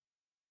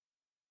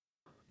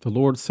The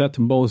Lord said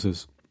to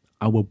Moses,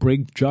 I will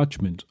bring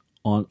judgment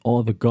on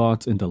all the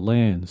gods in the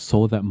land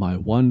so that my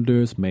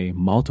wonders may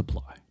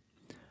multiply.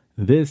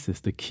 This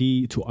is the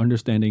key to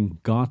understanding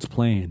God's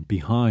plan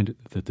behind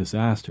the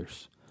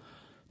disasters.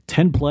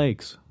 10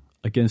 plagues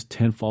against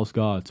 10 false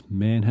gods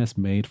man has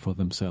made for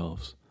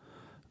themselves.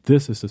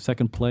 This is the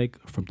second plague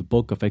from the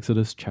book of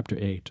Exodus chapter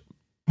 8.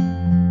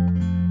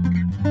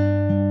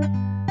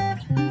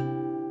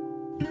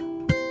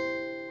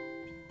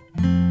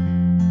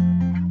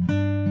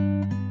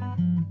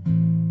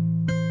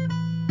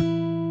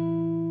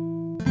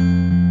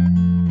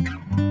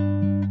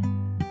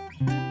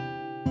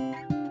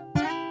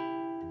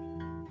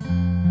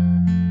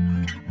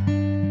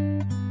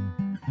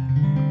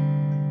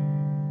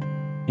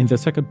 In the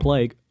second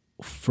plague,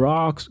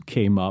 frogs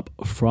came up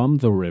from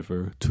the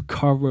river to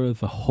cover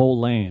the whole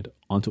land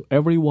onto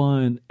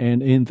everyone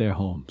and in their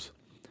homes.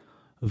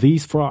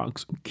 These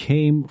frogs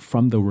came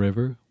from the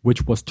river,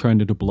 which was turned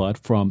into blood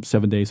from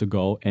 7 days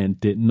ago and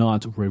did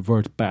not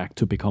revert back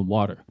to become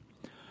water.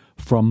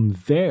 From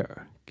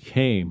there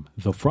came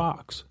the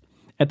frogs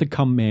at the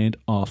command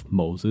of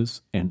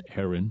Moses and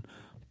Aaron,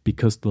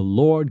 because the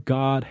Lord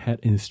God had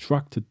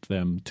instructed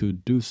them to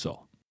do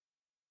so.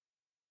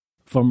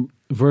 From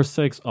verse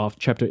 6 of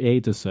chapter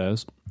 8 it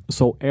says,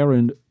 So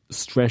Aaron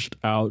stretched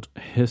out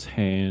his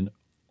hand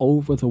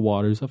over the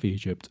waters of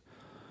Egypt,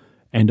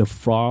 and the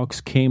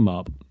frogs came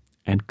up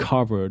and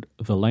covered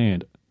the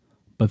land.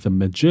 But the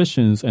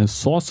magicians and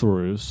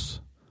sorcerers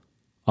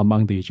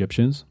among the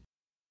Egyptians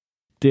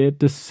did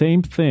the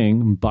same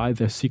thing by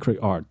their secret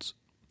arts,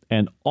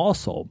 and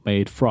also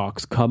made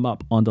frogs come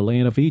up on the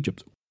land of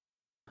Egypt.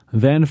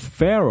 Then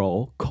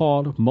Pharaoh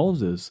called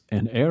Moses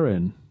and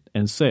Aaron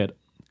and said,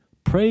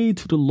 Pray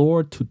to the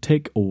Lord to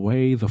take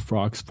away the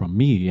frogs from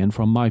me and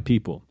from my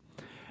people,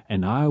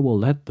 and I will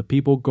let the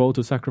people go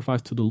to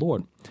sacrifice to the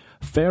Lord.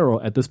 Pharaoh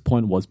at this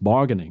point was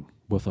bargaining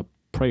with a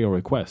prayer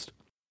request.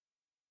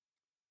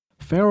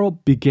 Pharaoh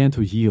began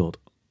to yield.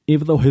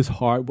 Even though his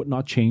heart would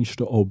not change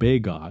to obey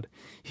God,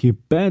 he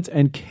bent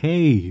and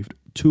caved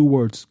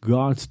towards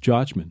God's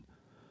judgment.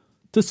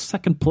 This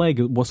second plague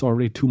was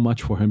already too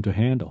much for him to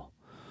handle,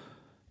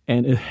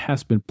 and it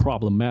has been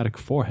problematic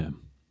for him.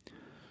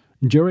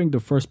 During the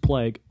first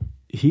plague,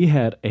 he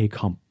had a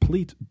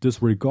complete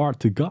disregard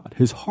to God.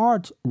 His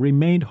heart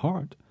remained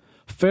hard.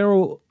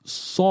 Pharaoh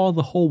saw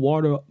the whole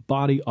water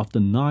body of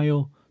the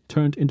Nile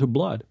turned into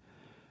blood,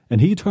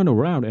 and he turned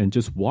around and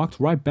just walked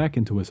right back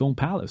into his own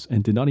palace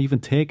and did not even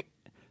take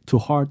to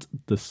heart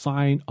the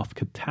sign of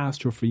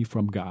catastrophe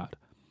from God.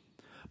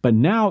 But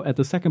now, at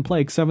the second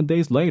plague, 7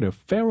 days later,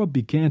 Pharaoh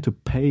began to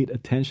pay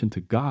attention to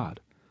God.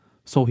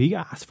 So he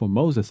asked for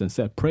Moses and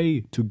said,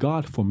 Pray to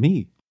God for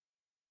me.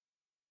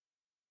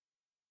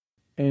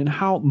 And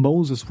how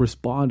Moses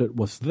responded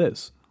was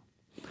this: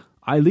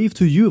 I leave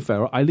to you,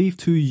 Pharaoh, I leave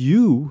to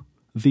you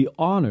the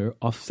honor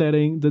of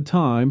setting the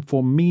time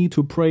for me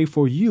to pray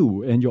for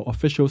you and your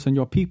officials and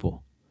your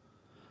people.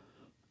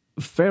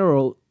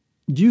 Pharaoh,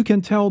 you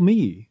can tell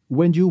me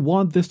when you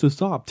want this to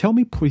stop. Tell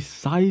me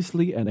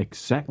precisely and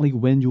exactly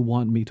when you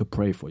want me to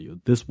pray for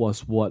you. This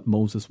was what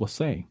Moses was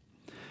saying.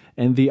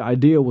 And the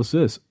idea was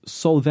this: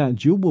 so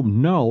that you will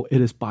know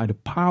it is by the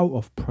power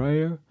of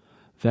prayer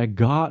that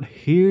God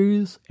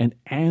hears and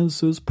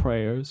answers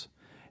prayers,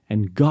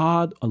 and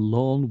God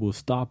alone will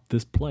stop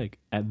this plague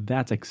at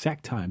that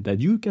exact time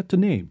that you get to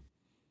name.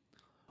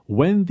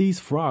 When these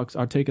frogs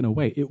are taken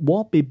away, it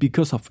won't be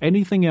because of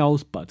anything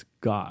else but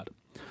God.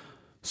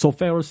 So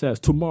Pharaoh says,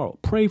 tomorrow,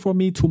 pray for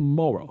me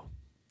tomorrow.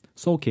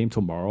 So came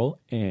tomorrow,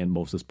 and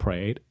Moses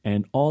prayed,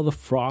 and all the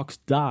frogs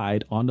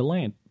died on the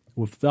land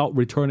without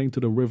returning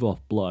to the river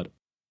of blood.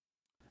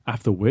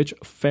 After which,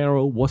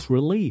 Pharaoh was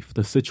relieved.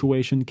 The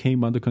situation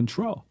came under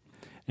control.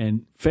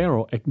 And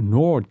Pharaoh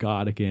ignored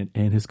God again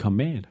and his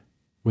command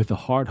with a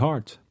hard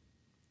heart.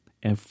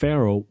 And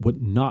Pharaoh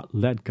would not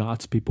let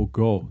God's people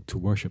go to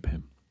worship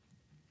him.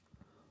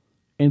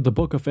 In the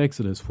book of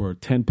Exodus were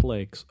 10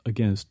 plagues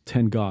against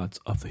 10 gods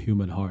of the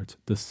human heart.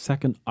 The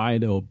second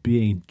idol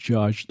being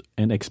judged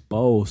and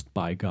exposed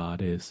by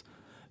God is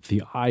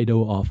the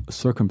idol of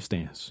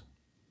circumstance.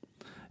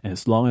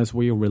 As long as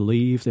we are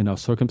relieved in our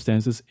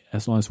circumstances,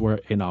 as long as we're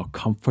in our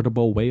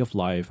comfortable way of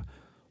life,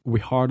 we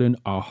harden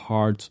our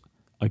hearts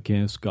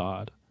against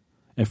God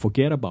and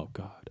forget about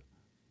God.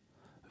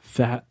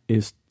 That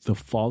is the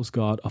false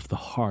god of the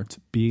heart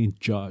being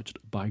judged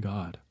by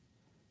God.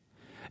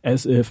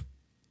 As if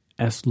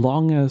as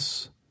long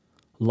as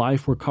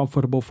life were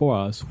comfortable for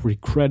us, we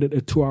credit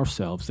it to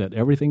ourselves that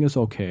everything is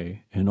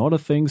okay and all the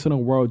things in the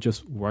world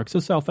just works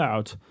itself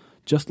out,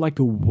 just like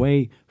the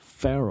way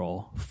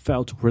Pharaoh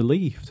felt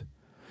relieved.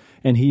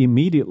 And he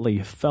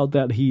immediately felt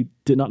that he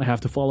did not have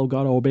to follow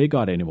God or obey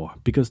God anymore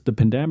because the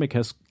pandemic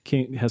has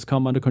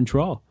come under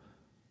control.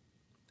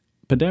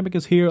 Pandemic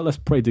is here, let's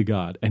pray to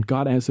God. And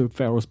God answered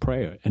Pharaoh's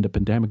prayer, and the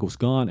pandemic was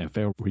gone, and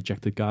Pharaoh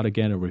rejected God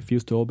again and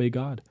refused to obey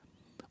God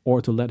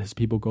or to let his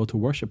people go to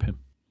worship him.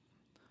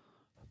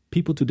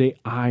 People today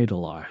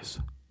idolize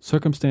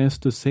circumstance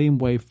the same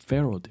way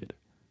Pharaoh did.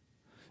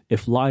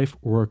 If life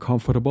were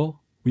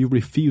comfortable, we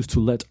refuse to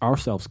let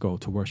ourselves go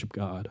to worship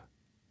God.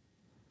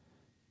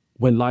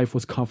 When life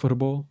was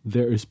comfortable,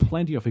 there is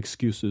plenty of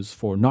excuses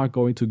for not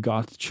going to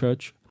God's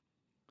church.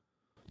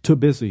 Too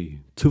busy,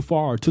 too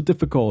far, too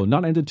difficult,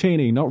 not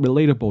entertaining, not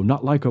relatable,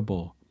 not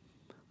likable.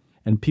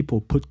 And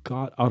people put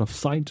God out of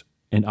sight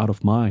and out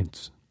of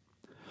mind.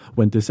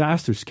 When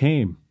disasters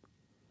came,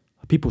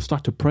 people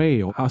start to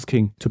pray or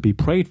asking to be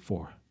prayed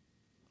for.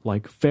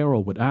 Like Pharaoh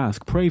would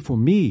ask, pray for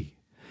me.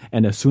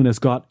 And as soon as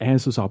God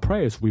answers our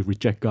prayers, we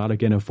reject God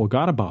again and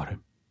forgot about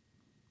him.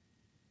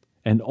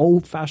 An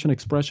old-fashioned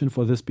expression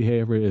for this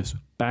behavior is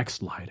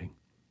backsliding.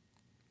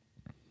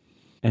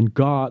 And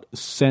God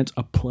sent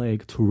a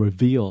plague to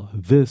reveal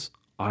this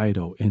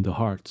idol in the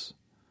hearts.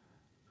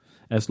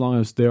 As long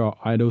as there are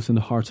idols in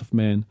the hearts of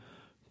men,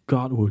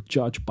 God will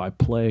judge by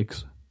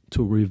plagues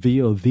to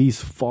reveal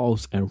these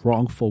false and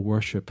wrongful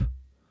worship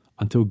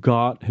until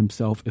God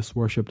himself is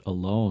worshipped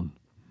alone.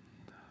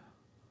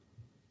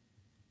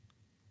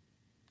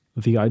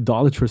 The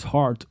idolatrous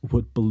heart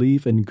would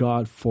believe in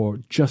God for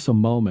just a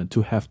moment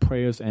to have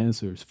prayers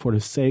answered for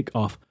the sake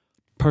of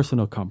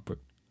personal comfort,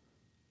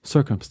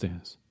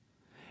 circumstance,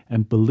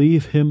 and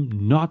believe him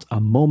not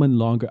a moment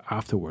longer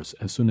afterwards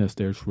as soon as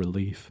there's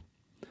relief.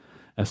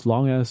 As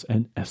long as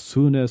and as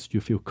soon as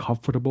you feel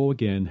comfortable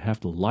again, have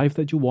the life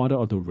that you wanted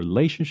or the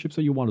relationships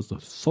that you wanted,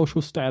 the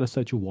social status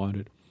that you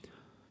wanted,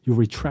 you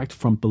retract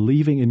from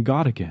believing in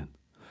God again.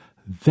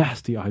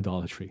 That's the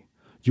idolatry.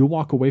 You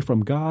walk away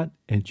from God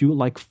and you,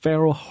 like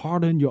Pharaoh,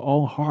 harden your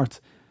own heart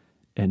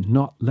and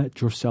not let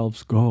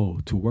yourselves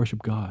go to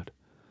worship God.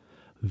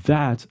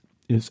 That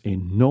is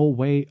in no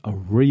way a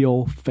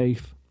real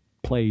faith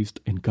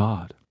placed in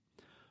God.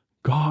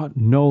 God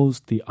knows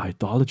the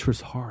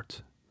idolatrous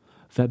heart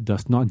that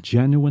does not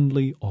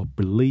genuinely or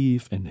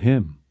believe in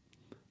him.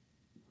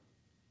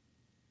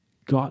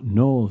 God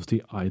knows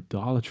the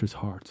idolatrous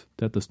heart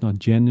that does not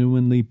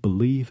genuinely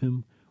believe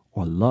him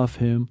or love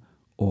him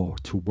or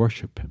to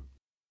worship him.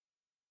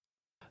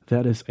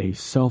 That is a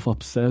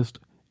self-obsessed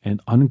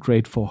and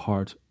ungrateful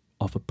heart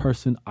of a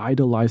person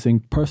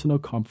idolizing personal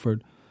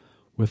comfort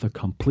with a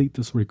complete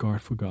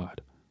disregard for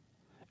God,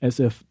 as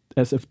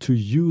if to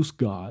use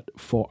God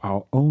for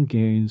our own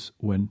gains.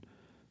 When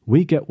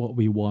we get what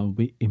we want,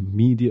 we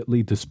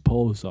immediately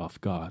dispose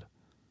of God.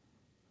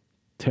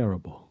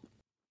 Terrible.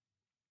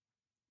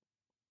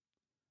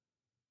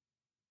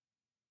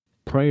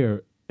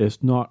 Prayer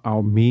is not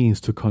our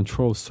means to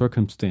control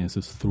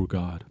circumstances through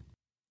God.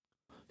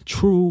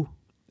 True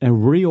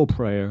and real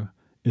prayer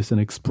is an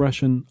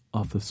expression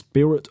of the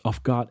Spirit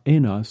of God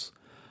in us,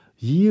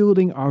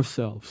 yielding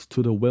ourselves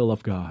to the will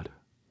of God.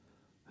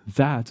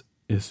 That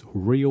is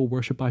real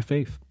worship by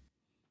faith.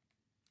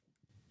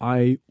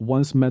 I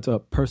once met a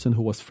person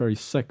who was very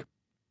sick.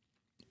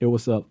 It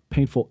was a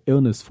painful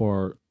illness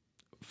for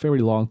a very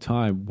long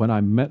time. When I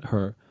met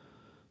her,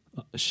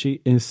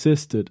 she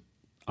insisted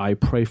I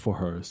pray for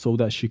her so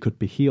that she could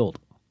be healed.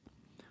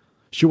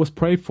 She was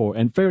prayed for,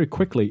 and very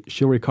quickly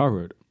she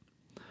recovered.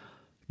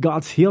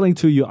 God's healing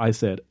to you, I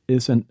said,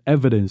 is an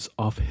evidence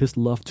of his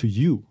love to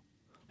you.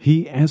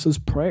 He answers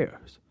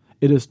prayers.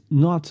 It is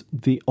not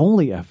the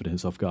only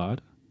evidence of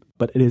God,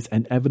 but it is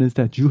an evidence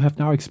that you have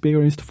now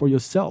experienced for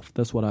yourself.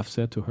 That's what I've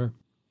said to her.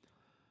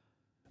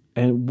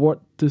 And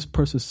what this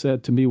person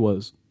said to me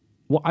was,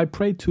 well, I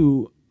prayed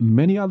to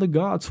many other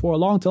gods for a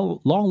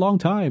long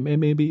time,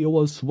 and maybe it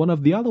was one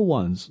of the other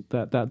ones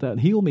that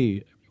healed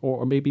me,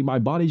 or maybe my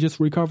body just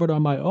recovered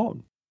on my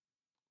own.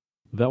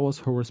 That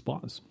was her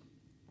response.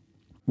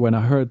 When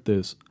I heard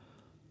this,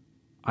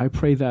 I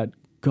pray that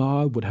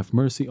God would have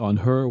mercy on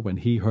her when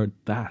he heard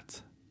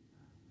that.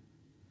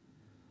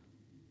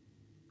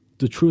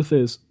 The truth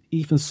is,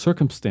 even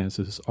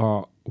circumstances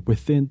are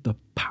within the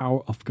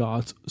power of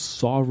God's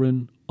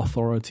sovereign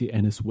authority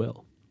and his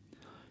will.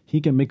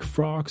 He can make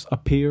frogs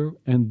appear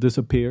and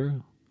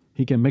disappear.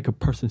 He can make a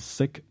person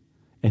sick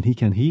and he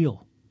can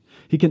heal.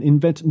 He can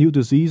invent new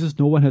diseases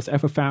no one has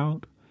ever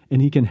found,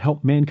 and he can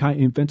help mankind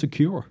invent a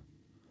cure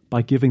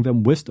by giving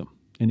them wisdom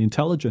and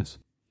intelligence.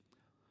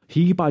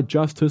 He, by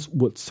justice,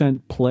 would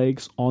send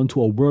plagues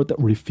onto a world that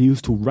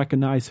refused to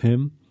recognize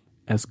him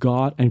as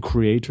God and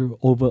Creator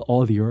over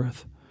all the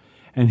earth.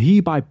 And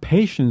he, by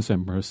patience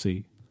and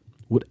mercy,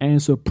 would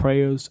answer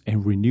prayers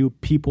and renew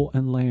people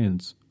and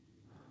lands.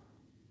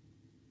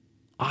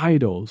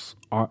 Idols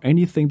are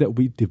anything that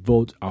we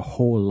devote our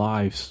whole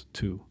lives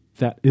to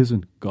that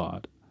isn't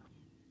God.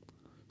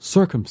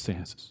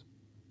 Circumstances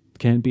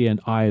can be an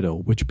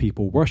idol which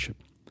people worship.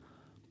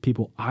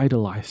 People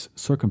idolize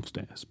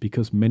circumstance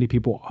because many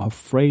people are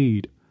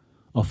afraid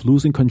of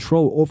losing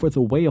control over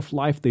the way of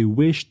life they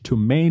wish to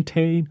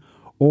maintain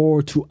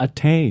or to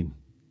attain.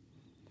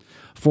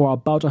 For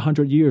about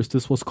 100 years,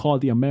 this was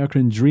called the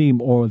American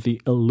dream, or the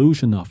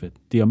illusion of it.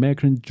 The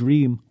American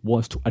dream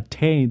was to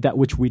attain that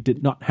which we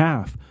did not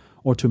have,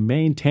 or to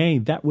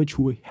maintain that which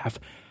we have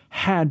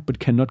had but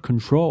cannot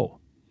control.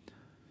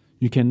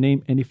 You can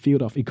name any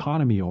field of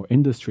economy or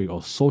industry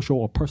or social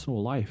or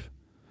personal life.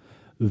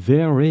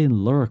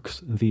 Therein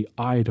lurks the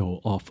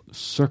idol of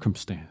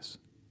circumstance,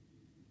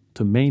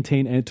 to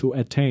maintain and to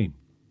attain.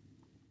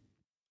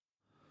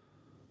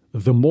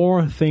 The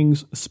more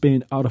things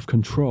spin out of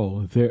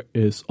control, there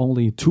is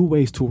only two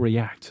ways to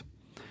react.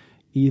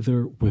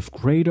 Either with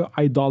greater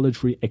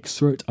idolatry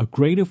exert a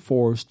greater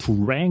force to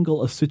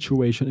wrangle a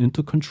situation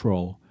into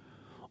control,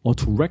 or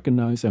to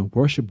recognize and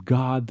worship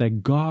God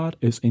that God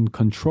is in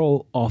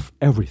control of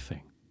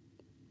everything.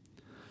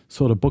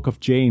 So the book of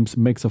James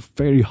makes a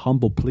very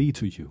humble plea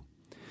to you.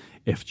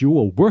 If you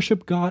will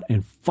worship God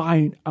and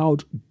find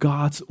out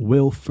God's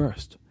will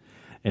first,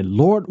 and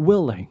Lord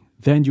willing,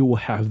 then you will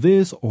have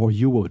this or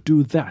you will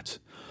do that.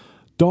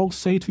 Don't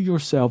say to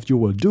yourself you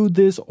will do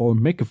this or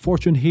make a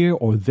fortune here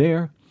or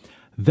there.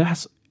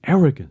 That's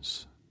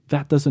arrogance.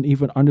 That doesn't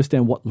even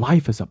understand what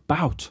life is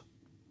about.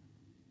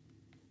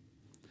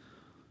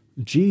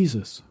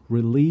 Jesus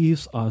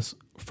relieves us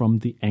from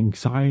the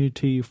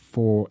anxiety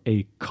for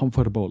a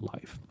comfortable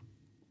life.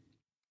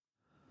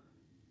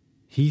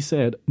 He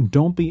said,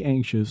 don't be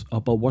anxious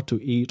about what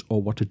to eat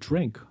or what to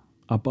drink,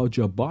 about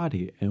your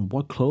body and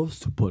what clothes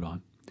to put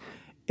on.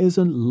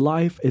 Isn't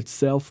life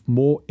itself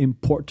more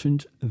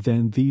important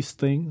than these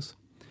things?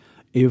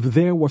 If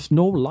there was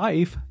no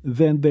life,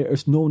 then there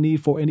is no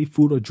need for any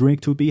food or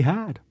drink to be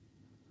had.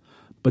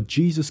 But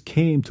Jesus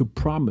came to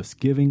promise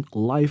giving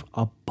life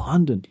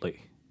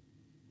abundantly.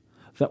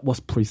 That was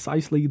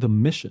precisely the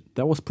mission.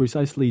 That was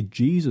precisely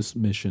Jesus'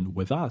 mission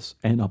with us,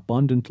 an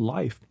abundant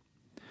life.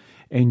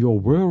 And your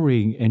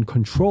worrying and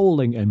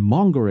controlling and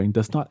mongering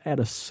does not add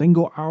a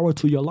single hour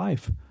to your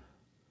life.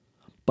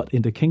 But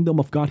in the kingdom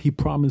of God, he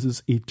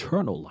promises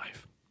eternal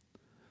life.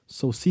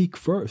 So seek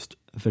first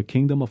the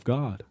kingdom of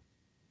God.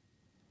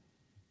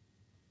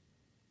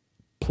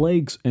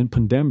 Plagues and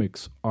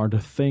pandemics are the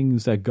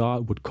things that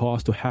God would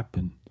cause to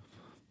happen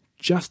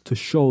just to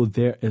show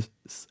there is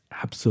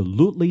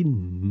absolutely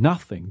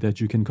nothing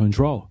that you can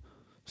control,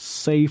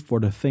 save for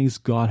the things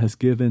God has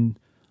given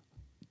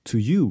to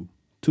you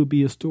to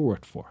be a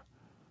steward for.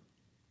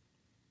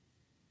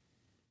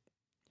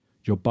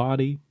 Your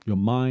body, your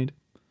mind,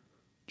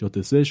 your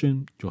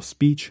decision, your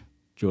speech,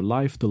 your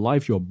life, the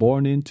life you're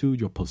born into,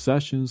 your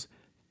possessions,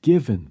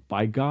 given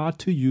by God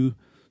to you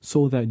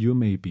so that you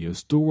may be a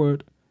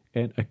steward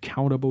and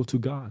accountable to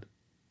God.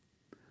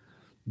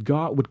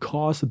 God would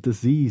cause a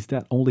disease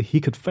that only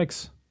he could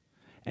fix.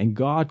 And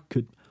God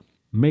could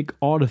make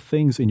all the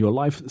things in your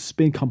life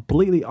spin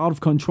completely out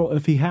of control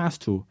if he has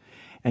to.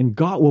 And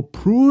God will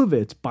prove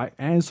it by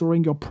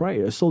answering your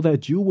prayers so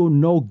that you will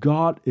know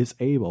God is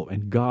able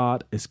and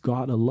God is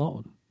God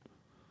alone.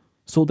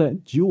 So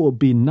that you will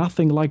be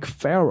nothing like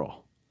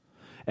Pharaoh.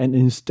 And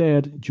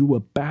instead, you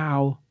will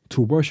bow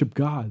to worship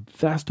God.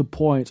 That's the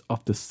point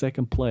of the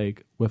second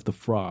plague with the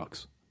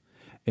frogs.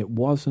 It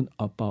wasn't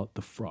about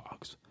the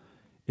frogs.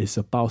 It's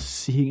about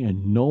seeing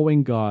and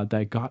knowing God,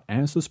 that God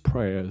answers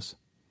prayers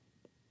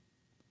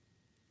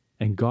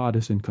and God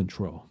is in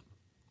control.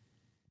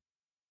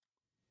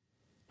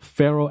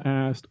 Pharaoh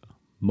asked,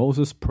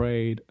 Moses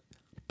prayed,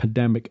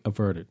 pandemic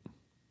averted.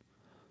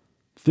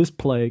 This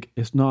plague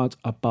is not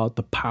about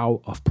the power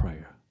of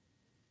prayer.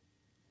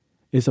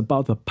 It's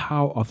about the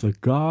power of the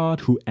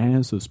God who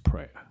answers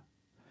prayer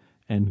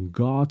and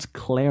God's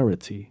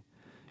clarity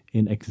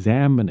in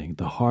examining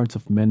the hearts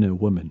of men and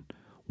women,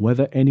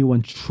 whether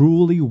anyone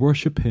truly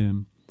worship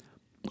him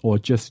or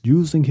just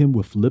using him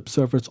with lip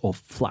service or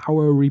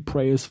flowery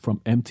prayers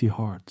from empty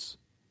hearts.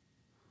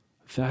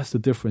 That's the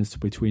difference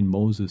between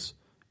Moses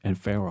and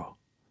Pharaoh.